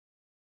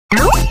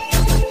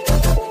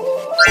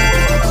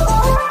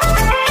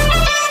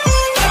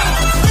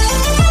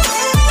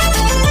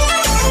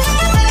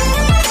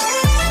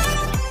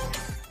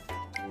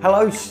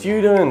Hello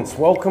students,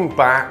 welcome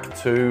back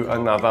to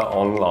another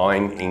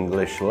online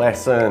English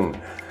lesson.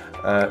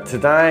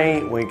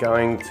 Today we're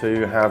going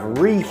to have a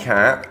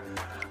recap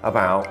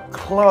about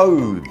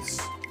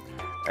clothes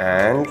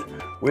and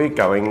we're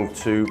going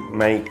to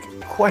make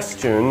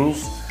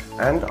questions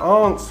and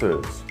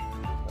answers.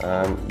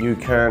 You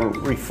can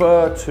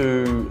refer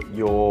to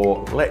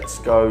your Let's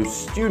Go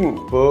student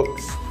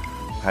books,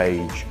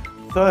 page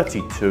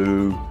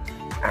 32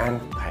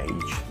 and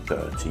page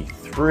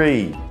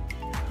 33.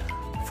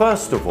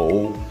 First of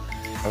all,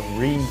 a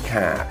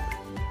recap.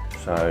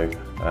 So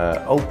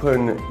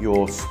open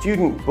your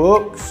student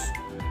books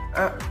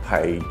at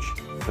page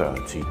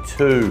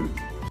 32.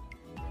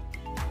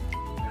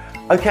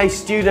 Okay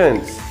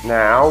students,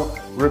 now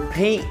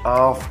repeat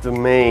after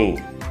me.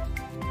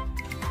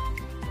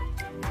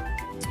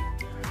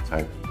 So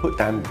put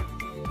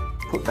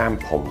down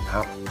ผมค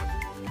รับ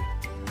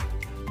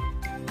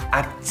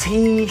A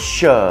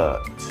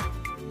t-shirt.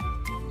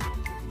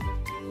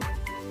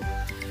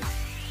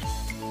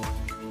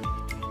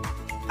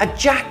 A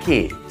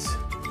jacket.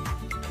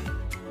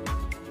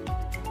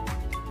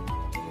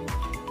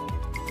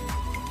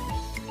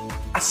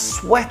 A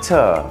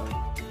sweater.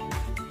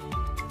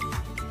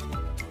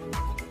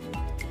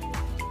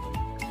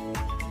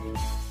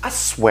 A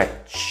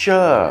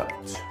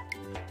sweatshirt.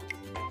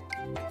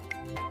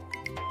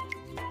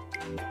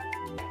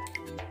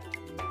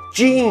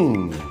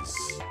 Jeans.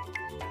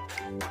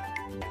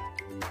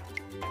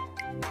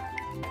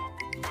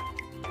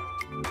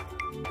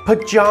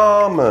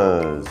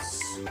 Pajamas.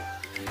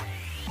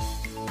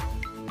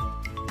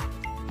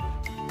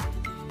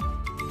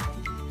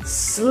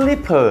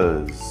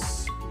 Slippers.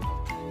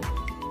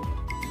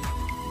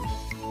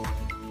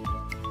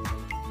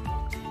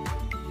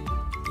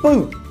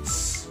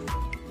 Boots.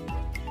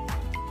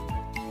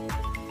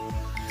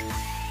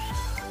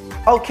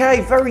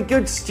 Okay, very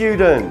good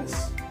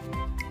students.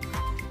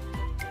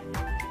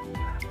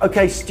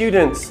 Okay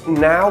students,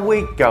 now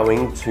we're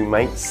going to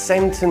make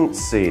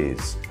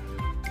sentences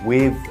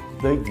with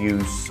the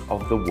use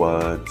of the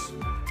words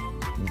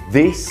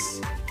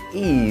this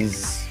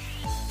is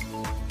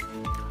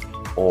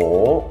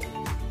or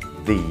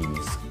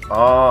these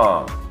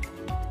are.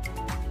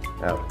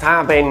 Now ถ้า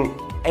เป็น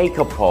เอก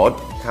พจ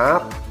น์ครั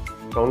บ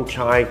ต้องใ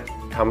ช้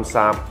คำ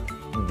ศัพท์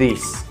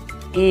this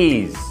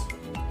is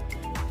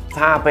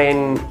ถ้าเป็น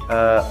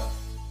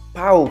พ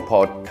หูพ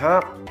จน์ครั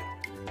บ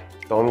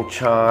ต้องใ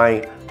ช้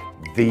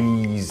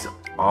these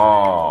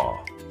are.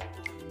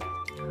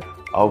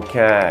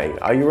 Okay,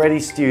 are you ready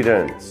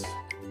students?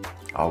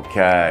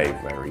 Okay,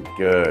 very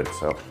good.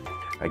 So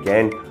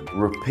again,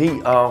 repeat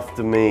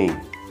after me.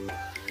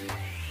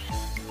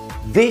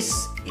 This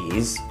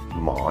is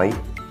my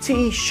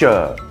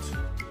t-shirt.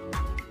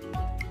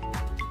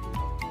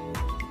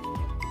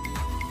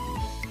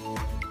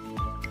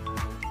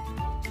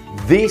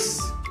 This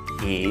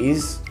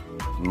is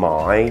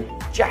my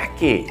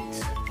jacket.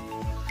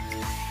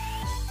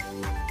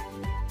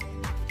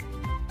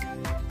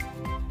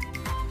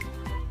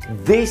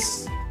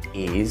 This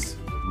is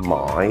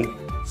my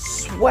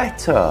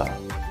sweater.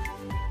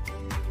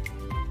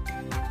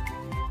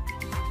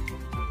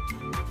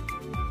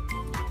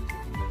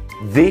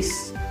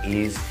 This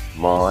is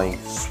my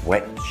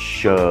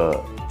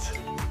sweatshirt.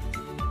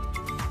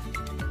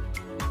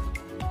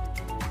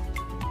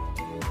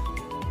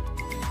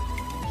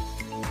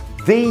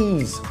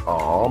 These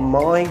are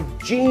my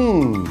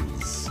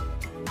jeans.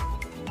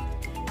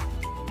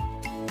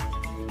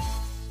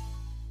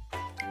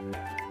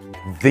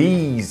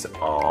 These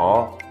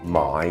are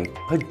my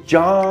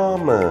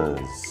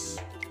pajamas.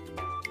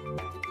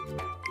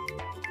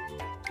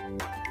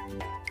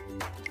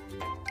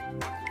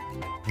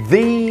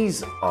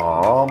 These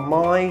are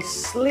my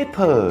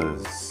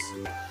slippers.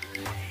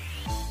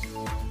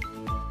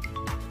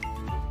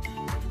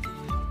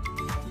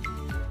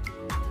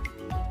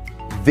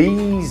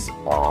 These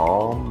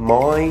are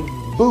my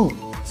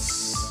boots.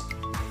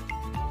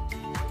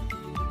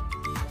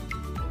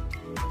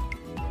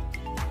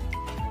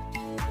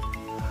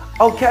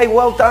 Okay,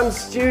 well done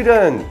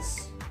students.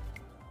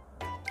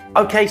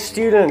 Okay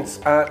students,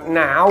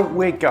 now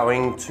we're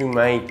going to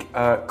make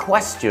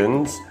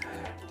questions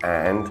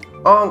and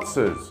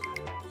answers.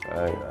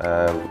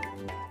 So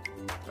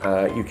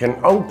you can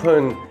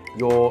open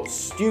your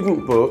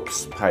student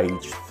books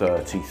page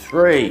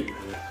 33.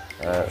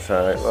 So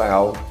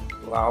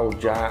เรา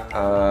จะ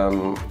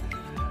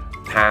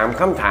ถาม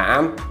คำถาม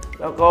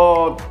แล้วก็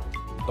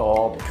ตอ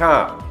บครั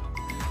บ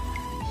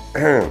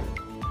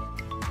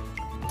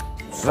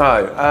So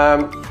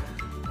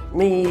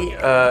me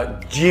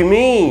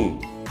Jimmy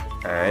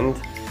and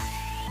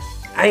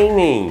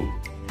Amy.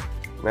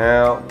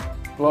 Now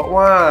บอก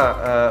ว่า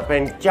เป็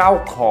นเจ้า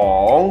ขอ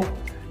ง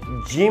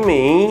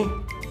Jimmy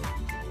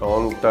ต้อ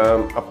งเติม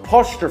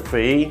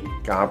apostrophe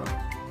กับ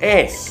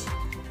s.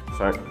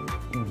 So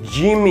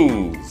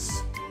Jimmy's.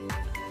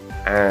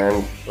 And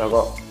แล้ว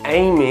ก็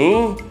Amy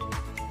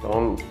ต้อ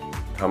ง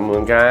ทำเหมื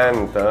อนกัน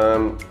เติม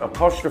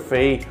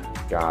apostrophe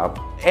กับ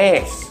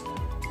s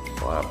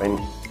ว่าเป็น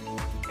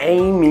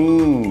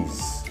Amy's.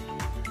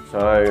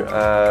 so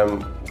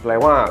แปล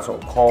ว่า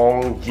ของ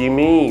จิม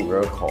มี่หรื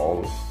อของ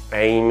เอ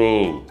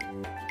มี่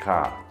ค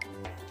รับ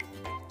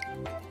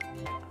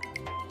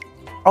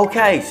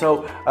Okay, so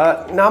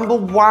number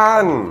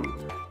one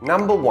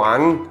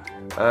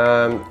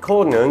ข้อ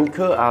หนึ่ง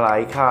คืออะไร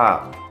ครับ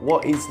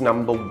What is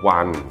number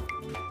one?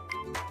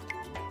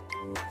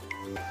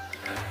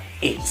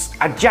 It's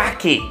a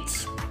jacket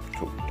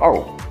ถูกต้อง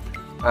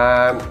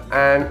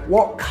and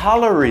what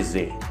color is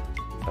it?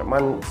 มั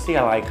นสี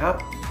อะไรครับ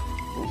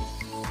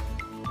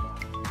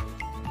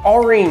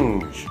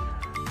Orange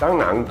ดัง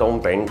นั้นต้อง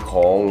เป็นข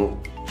อง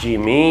จิม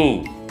มี่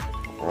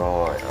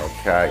Right,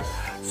 okay.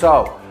 So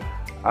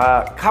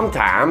คำ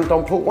ถามต้อ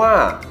งพูดว่า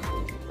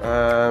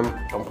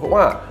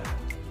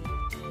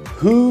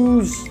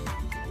Whose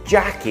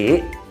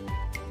jacket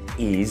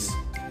is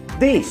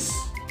this?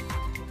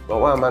 เพรา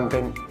ะว่ามันเป็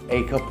นเอ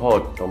กพ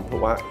จน์ต้องพูด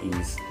ว่า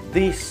is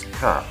this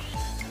ครับ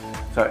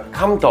so ค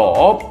ำตอ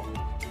บ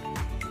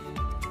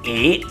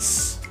It's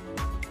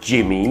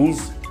Jimmy's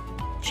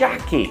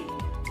jacket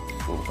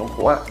ต้องพู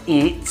ดว่า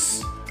it's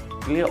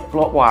เรียกเพร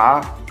าะว่า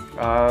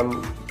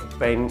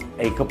เป็น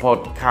เอกพจ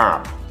น์ครับ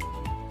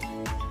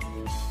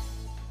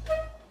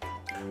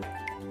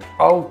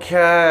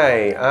Okay,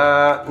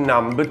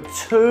 number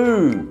two.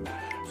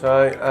 So,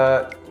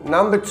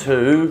 number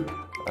two,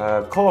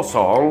 ข้อส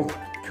อง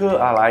คือ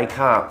อะไรค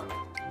รับ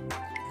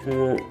คื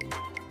อ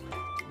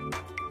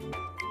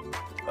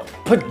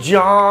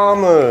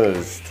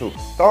pajamas ถูก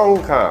ต้อง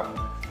ครับ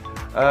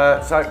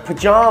so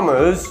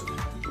pajamas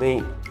มี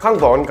ข้าง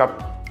บนกับ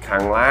ข้า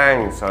งล่าง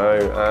so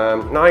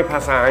ในภา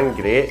ษาอัง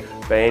กฤษ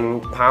เป็น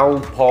พาว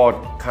พอด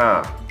ครั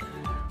บ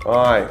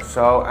Alright,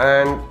 so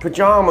and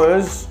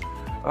pajamas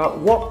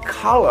what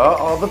color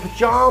are the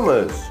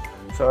pajamas?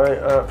 So,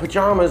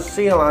 pajamas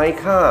สีอะไร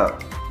ครับ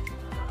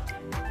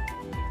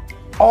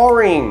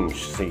Orange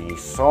สี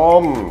ส้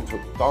มถู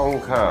กต้อง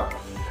ครับ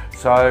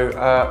So,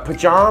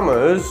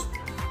 pajamas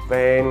เ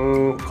ป็น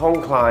ของ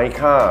ใคร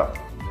ครับ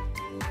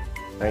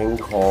เป็น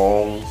ขอ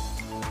ง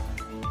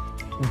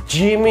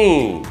Jimmy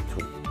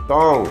ถูก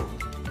ต้อง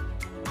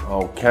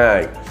Okay.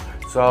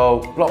 So,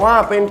 เพราะว่า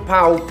เป็นพ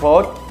หูพ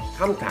จน์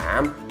คำถา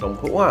มต้อง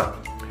พูดว่า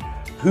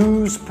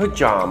Whose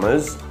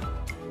pajamas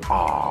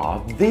are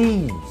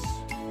these?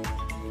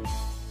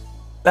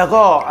 แล้ว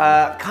ก็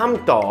ค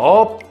ำตอ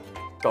บ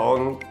ต้อง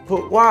พู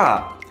ดว่า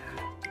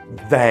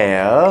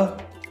They're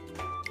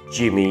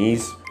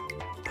Jimmy's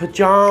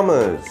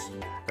pajamas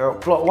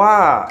เพราะว่า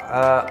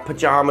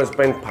pajamas เ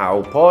ป็นพหู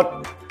พจน์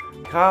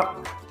ครับ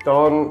ต้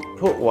อง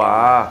พูดว่า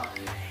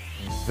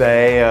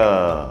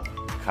They're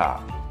ครับ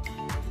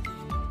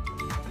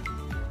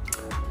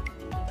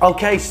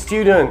Okay,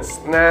 students,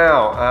 now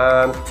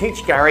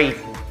Teacher Gary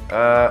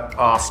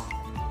asked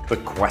the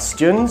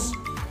questions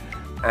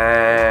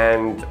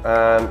and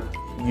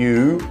you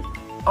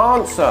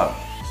answer.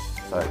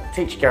 So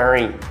Teacher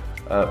Gary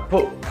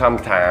put ค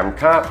ำถาม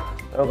ครับ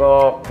แล้วก็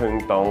พึง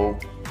ต้อง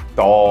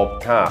ตอบ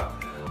ครับ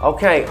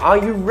Okay, are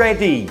you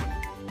ready?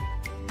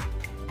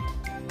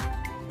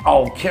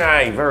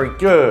 Okay, very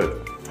good.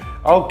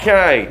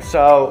 Okay,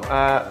 so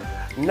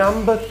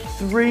number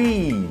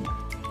three.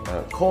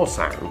 ข้อส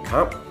ามค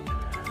รับ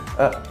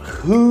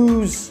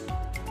Whose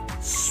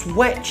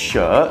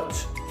sweatshirt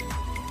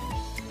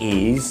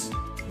is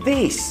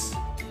this?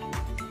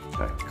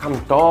 ค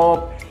ำตอบ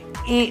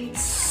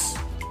It's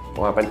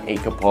ว่าเป็นเอ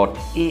กพจน์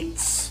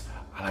It's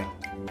อะไร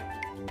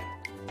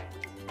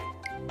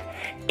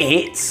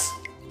It's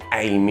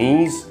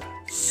Amy's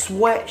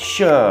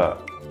sweatshirt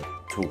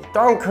ถูก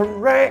ต้อง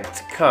correct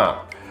ครับ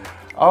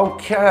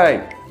Okay,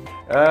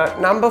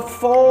 number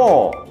four.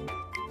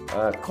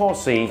 ข้อ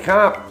สี่ค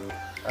รับ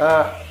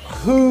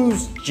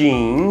Whose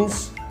jeans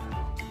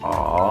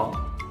are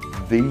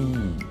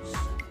these?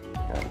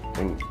 เ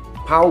ป็น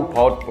พหูพ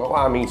จน์เพราะ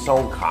ว่ามีสอ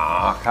งขา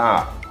ครั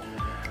บ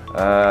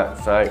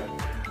so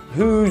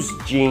whose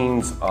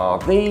jeans are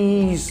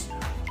these?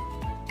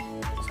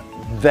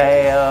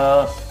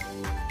 They're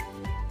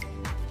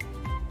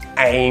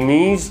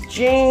Amy's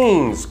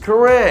jeans,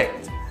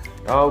 correct.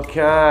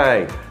 Okay,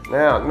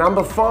 now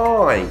number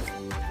five.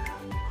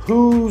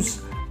 Whose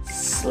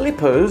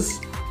slippers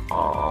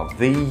are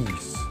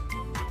these?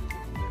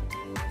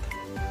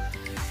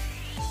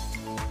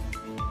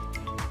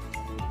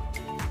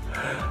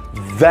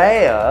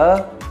 They're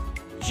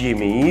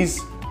Jimmy's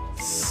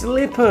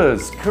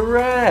slippers,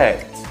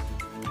 correct.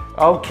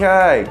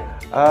 Okay,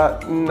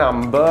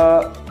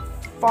 number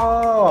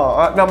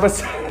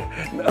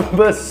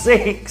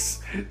six.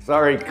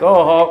 Sorry, go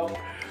hop.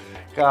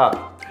 Cut.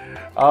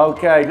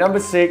 Okay,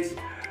 number six.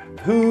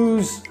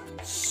 Whose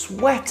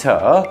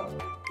sweater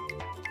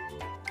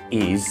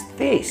is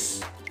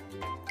this?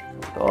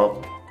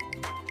 Oh.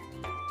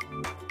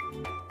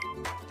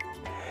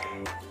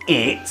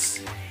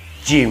 It's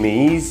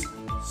Jimmy's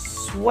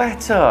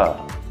sweater.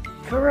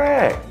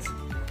 Correct.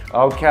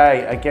 Okay,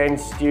 again,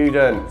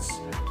 students.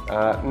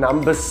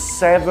 Number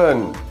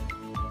seven.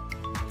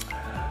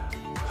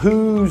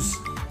 Whose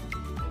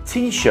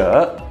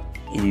t-shirt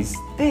is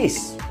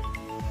this?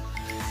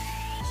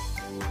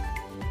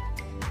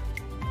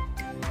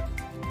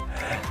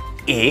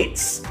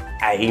 It's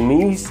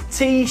Amy's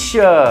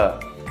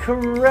t-shirt.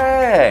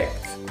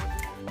 Correct.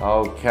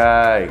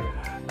 Okay.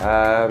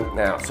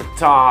 Now, so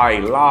Ty,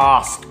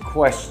 last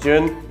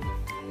question.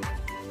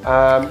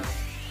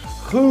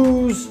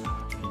 Whose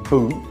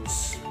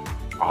boots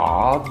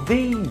are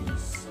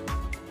these?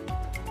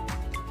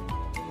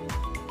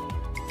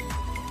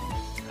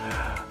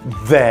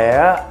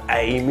 They're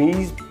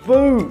Amy's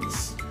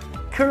boots.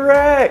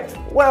 Correct.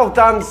 Well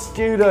done,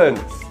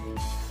 students.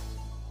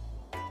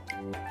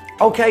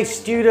 Okay,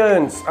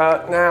 students.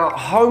 Now,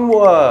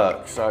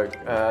 homework. So,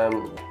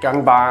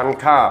 Ganban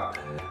Cup.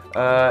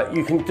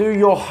 You can do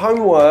your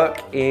homework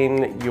in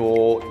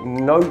your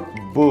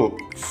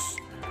notebooks.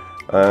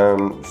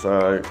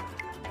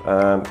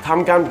 Tam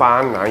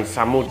Ganban Nai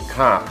Samud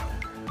Cup.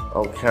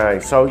 Okay,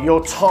 so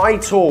your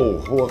title,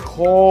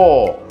 Huako.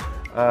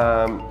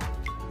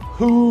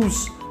 Whose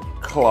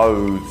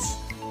clothes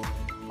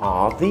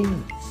are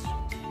these?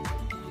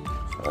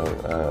 So,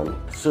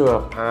 เสื้อ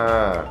ผ้า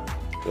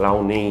เหล่า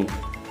นี้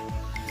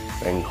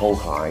เป็นของ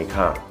ใครค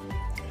รับ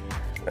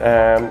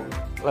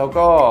แล้ว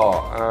ก็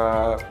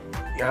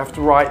you have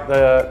to write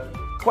the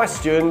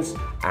questions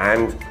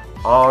and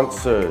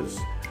answers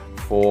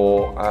for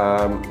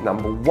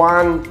number 1,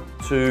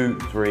 2,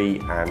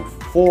 3 and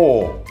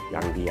 4 อ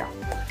ย่างเดียว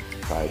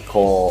ใส่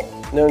ข้อ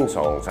1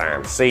 2 3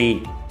 4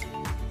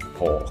พ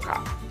อครั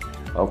บ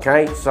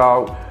Okay, so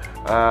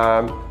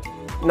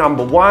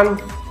number 1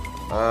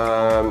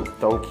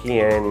 ต้องเขี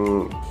ย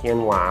น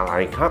ว่าอะไร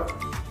ครับ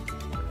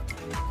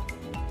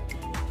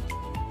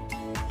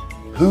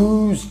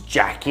Whose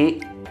jacket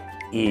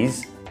is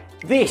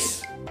this?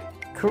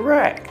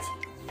 Correct.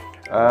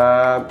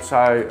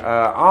 So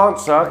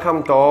answer ค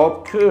ำตอบ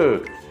คือ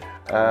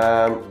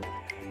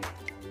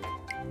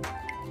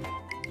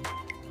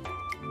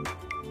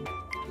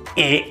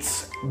It's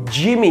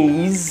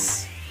Jimmy's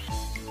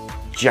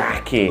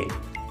jacket.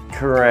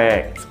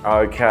 Correct.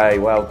 Okay,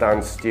 well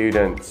done,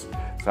 students.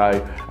 So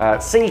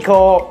 4 ข้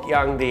ออ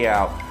ย่างเดีย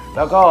วแ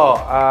ล้วก็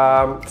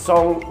ส่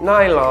งใน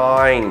ไล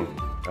น์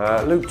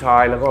ลูกชา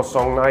ยแล้วก็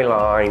ส่งในไล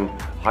น์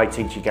ให้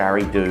Teacher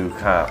Gary ดู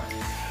ครับ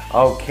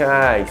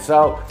Okay, so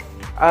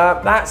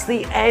that's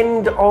the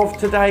end of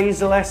today's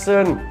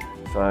lesson.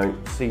 So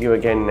see you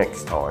again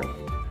next time.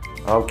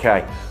 Okay,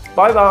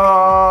 bye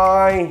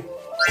bye.